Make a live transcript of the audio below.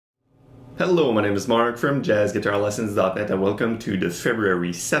Hello, my name is Mark from jazzguitarlessons.net and welcome to the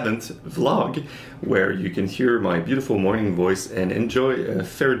February 7th vlog where you can hear my beautiful morning voice and enjoy a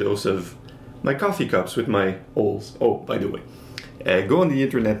fair dose of my coffee cups with my Ols. Oh, by the way, go on the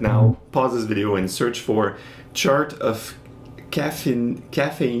internet now, pause this video and search for chart of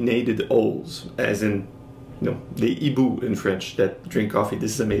caffeinated Ols, as in, you know, the hibou in French that drink coffee.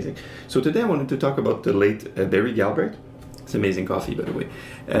 This is amazing. So today I wanted to talk about the late Barry Galbraith. It's amazing coffee, by the way.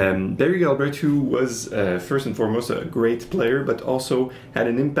 Barry Galbraith, who was first and foremost a great player, but also had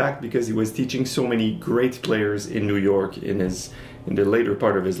an impact because he was teaching so many great players in New York in the later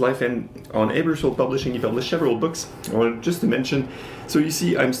part of his life. And on Aebersold Publishing, he published several books. I wanted just to mention. So you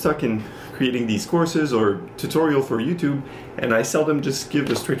see, I'm stuck in creating these courses or tutorial for YouTube, and I seldom just give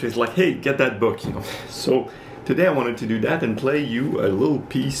the straight face like, "Hey, get that book," you know. So today I wanted to do that and play you a little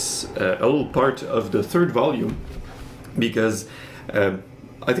piece, a little part of the third volume. Because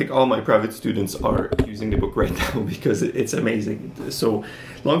I think all my private students are using the book right now because it's amazing. So,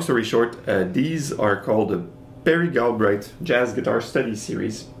 long story short, these are called the Barry Galbraith Jazz Guitar Study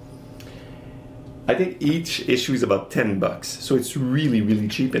Series. I think each issue is about $10, so it's really, really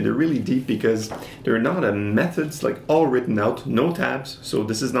cheap, and they're really deep because they're not methods like all written out, no tabs. So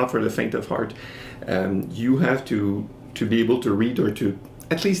this is not for the faint of heart. You have to be able to read or to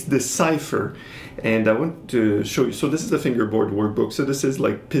at least decipher. And I want to show you, so this is the fingerboard workbook. So this is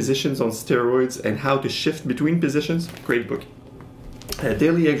like positions on steroids and how to shift between positions. Great book.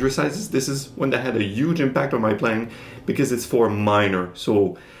 Daily exercises, this is one that had a huge impact on my playing because it's for minor.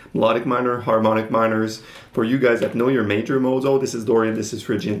 So melodic minor, harmonic minors. For you guys that know your major modes, oh, this is Dorian, this is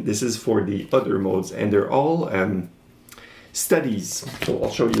Phrygian, this is for the other modes. And they're all studies. So I'll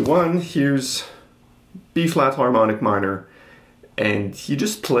show you one. Here's B flat harmonic minor. And he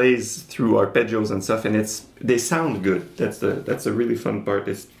just plays through arpeggios and stuff, and they sound good. That's a really fun part.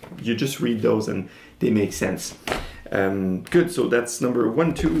 Is you just read those and they make sense. Good. So that's number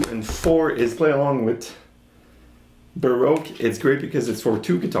 1, 2, and 4 is play along with Baroque. It's great because it's for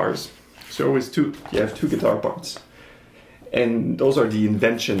 2 guitars. So always you have 2 guitar parts, and those are the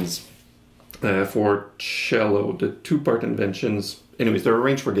inventions for cello. The 2-part inventions. Anyways, they're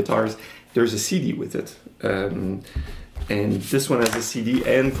arranged for guitars. There's a CD with it. And this one has a CD,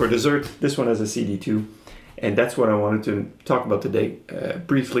 and for dessert, this one has a CD too. And that's what I wanted to talk about today,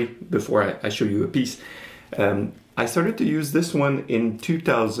 briefly, before I show you a piece. I started to use this one in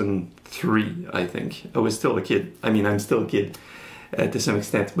 2003, I think. I was still a kid. I mean, I'm still a kid to some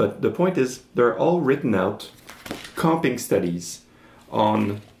extent. But the point is, they're all written out, comping studies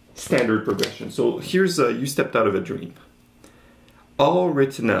on standard progression. So here's You Stepped Out of a Dream. All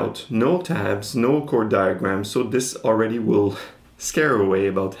written out, no tabs, no chord diagrams, so this already will scare away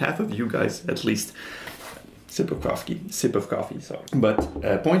about half of you guys, at least. Sip of coffee, sorry.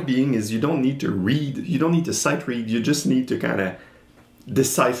 But point being is you don't need to read, you don't need to sight read, you just need to kind of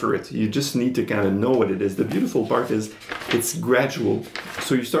decipher it. You just need to kind of know what it is. The beautiful part is it's gradual.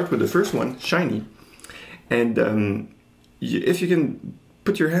 So you start with the first one, Shiny, and if you can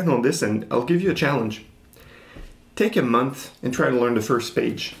put your hand on this, and I'll give you a challenge. Take a month and try to learn the first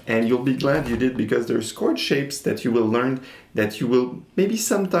page, and you'll be glad you did, because there's chord shapes that you will learn that you will maybe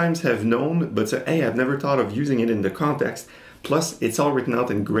sometimes have known, but say, hey, I've never thought of using it in the context. Plus, it's all written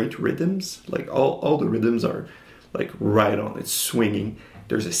out in great rhythms. Like all the rhythms are like right on. It's swinging.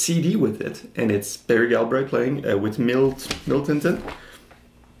 There's a CD with it, and it's Barry Galbraith playing with Milton.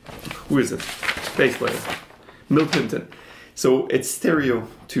 Who is it? Bass player. Milton. So it's stereo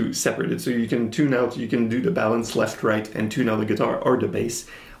to separate it, so you can tune out, you can do the balance left, right, and tune out the guitar or the bass.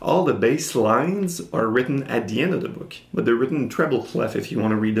 All the bass lines are written at the end of the book, but they're written in treble clef if you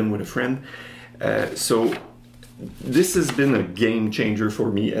want to read them with a friend. So this has been a game changer for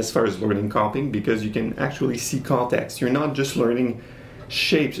me as far as learning comping, because you can actually see context. You're not just learning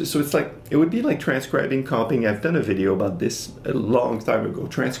shapes. So it's like, it would be like transcribing comping. I've done a video about this a long time ago.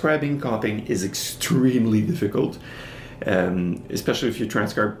 Transcribing comping is extremely difficult. Especially if you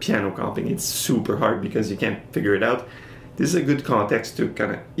transcribe piano comping, it's super hard because you can't figure it out. This is a good context to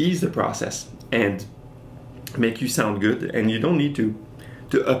kind of ease the process and make you sound good, and you don't need to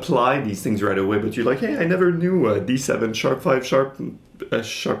apply these things right away, but you're like, hey, I never knew a D7 sharp 5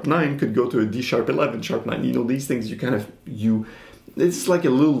 sharp 9 could go to a D sharp 11 sharp 9. You know, these things it's like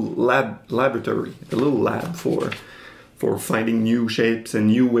a little laboratory, a little lab for finding new shapes and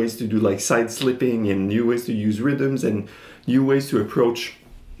new ways to do like side slipping, and new ways to use rhythms, and new ways to approach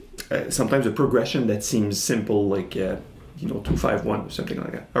sometimes a progression that seems simple, like 2-5-1 or something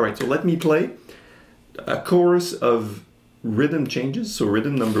like that. All right, so let me play a chorus of rhythm changes. So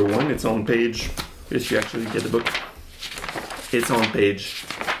rhythm number 1, it's on page, if you actually get the book, it's on page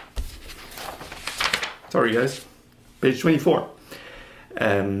sorry guys, page 24.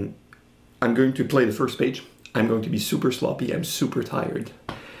 I'm going to play the first page. I'm going to be super sloppy, I'm super tired.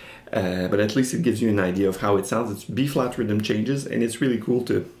 But at least it gives you an idea of how it sounds. It's B-flat rhythm changes, and it's really cool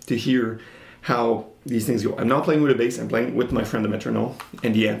to hear how these things go. I'm not playing with a bass, I'm playing with my friend the metronome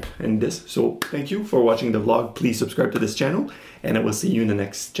and the amp and this. So thank you for watching the vlog. Please subscribe to this channel, and I will see you in the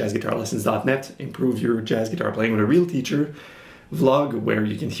next jazzguitarlessons.net Improve Your Jazz Guitar Playing with a Real Teacher vlog, where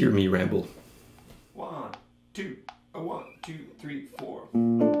you can hear me ramble. 1, 2, 1, 2, 3,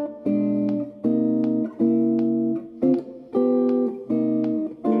 4.